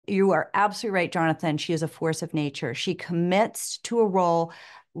you are absolutely right, Jonathan. She is a force of nature. She commits to a role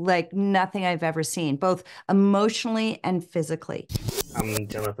like nothing I've ever seen, both emotionally and physically. I'm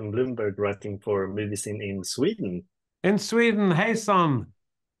Jonathan Bloomberg, writing for movies in Sweden. In Sweden, hey son.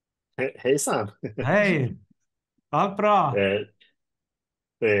 Hey, Sam. Hey, allt bra. uh,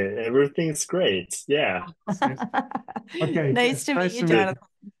 Everything's great. Yeah, Okay, Nice to meet nice you, to meet good. you.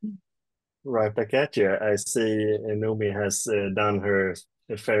 Jonathan. Right back at you. I see Noomi has done her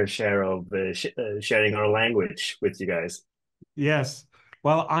fair share of sharing our language with you guys. Yes.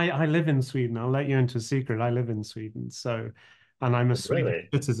 Well, I live in Sweden. I'll let you into a secret. I live in Sweden, so, and I'm a Swedish Really?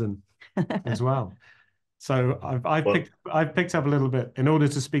 citizen as well. So Well, I've picked up a little bit in order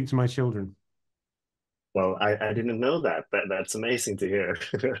to speak to my children. well, I didn't know that. That's amazing to hear.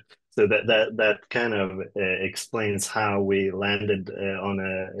 So that kind of explains how we landed on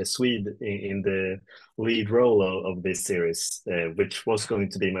a Swede in the lead role of this series, which was going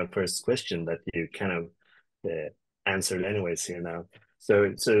to be my first question that you kind of answered anyways here now.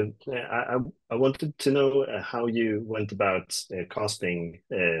 I wanted to know how you went about casting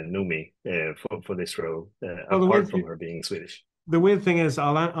Noomi for this role, Well, apart from her being Swedish. the weird thing is,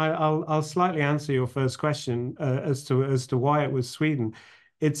 I'll slightly answer your first question as to why it was Sweden.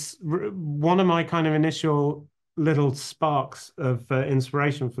 It's one of my kind of initial little sparks of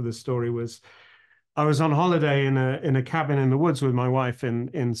inspiration for the story was I was on holiday in a cabin in the woods with my wife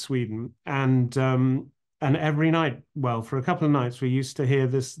in Sweden, and every night, well, for a couple of nights, we used to hear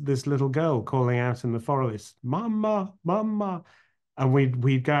this little girl calling out in the forest, "Mama, Mama," and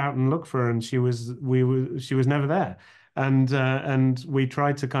we'd go out and look for her, and she was never there, and we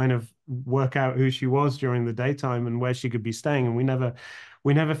tried to kind of work out who she was during the daytime and where she could be staying, and we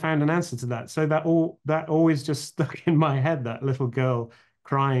never found an answer to that. So that always just stuck in my head, that little girl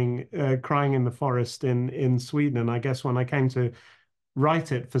crying in the forest in Sweden. And I guess when I came to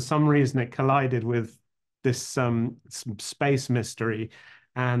write it, for some reason it collided with this space mystery,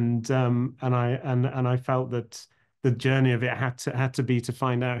 and I felt that the journey of it had to be to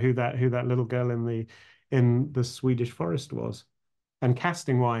find out who that little girl in the Swedish forest was. And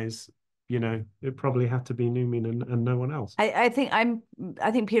casting wise, it probably had to be Noomi and no one else. I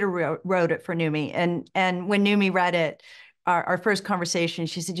think Peter wrote it for Noomi, and when Noomi read it, our first conversation,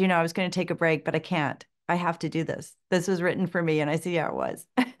 she said, I was going to take a break, but I can't. I have to do this. This was written for me. And I said, yeah, it was.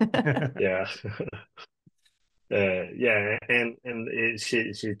 Yeah. Yeah, and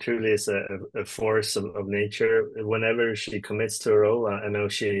she truly is a force of nature. Whenever she commits to a role, I know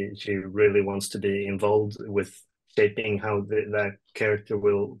she really wants to be involved with shaping how that character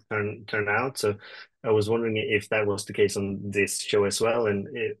will turn out. So I was wondering if that was the case on this show as well, and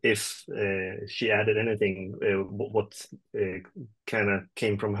if she added anything, what kind of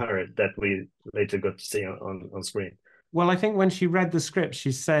came from her that we later got to see on screen. Well, I think when she read the script,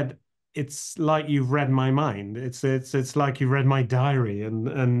 she said, "It's like you've read my mind. It's like you've read my diary,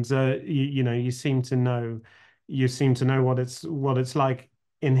 and you seem to know what it's like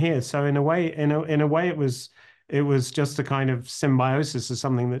in here." So in a way, it was just a kind of symbiosis of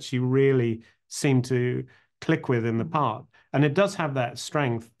something that she really seemed to click with in the part, and it does have that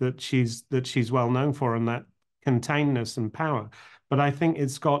strength that she's well known for, and that containedness and power. But I think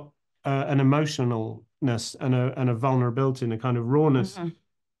it's got an emotionalness and a vulnerability and a kind of rawness,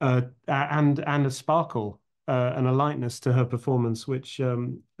 and a sparkle and a lightness to her performance, which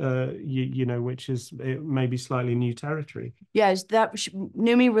which is maybe slightly new territory. Yes,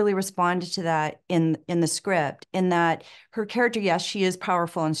 Noomi really responded to that in the script, in that her character, yes, she is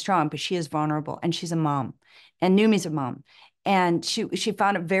powerful and strong, but she is vulnerable, and she's a mom, and Noomi's a mom. And she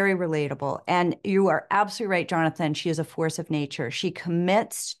found it very relatable. And you are absolutely right, Jonathan. She is a force of nature. She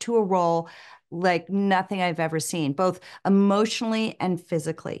commits to a role like nothing I've ever seen, both emotionally and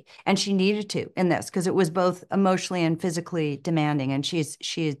physically. And she needed to in this because it was both emotionally and physically demanding. And she's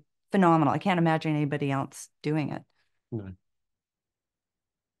phenomenal. I can't imagine anybody else doing it. No.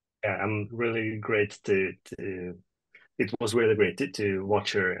 Yeah, I'm really great to it was really great to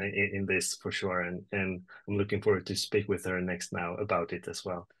watch her in this for sure, and I'm looking forward to speak with her next now about it as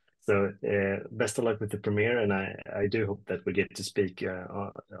well. So best of luck with the premiere, and I do hope that we get to speak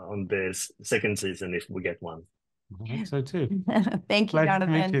on this second season if we get one. I think so too. Thank you, Pleasure to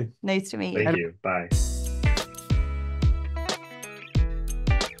meet Jonathan. you. Nice to meet Thank you. you. Bye.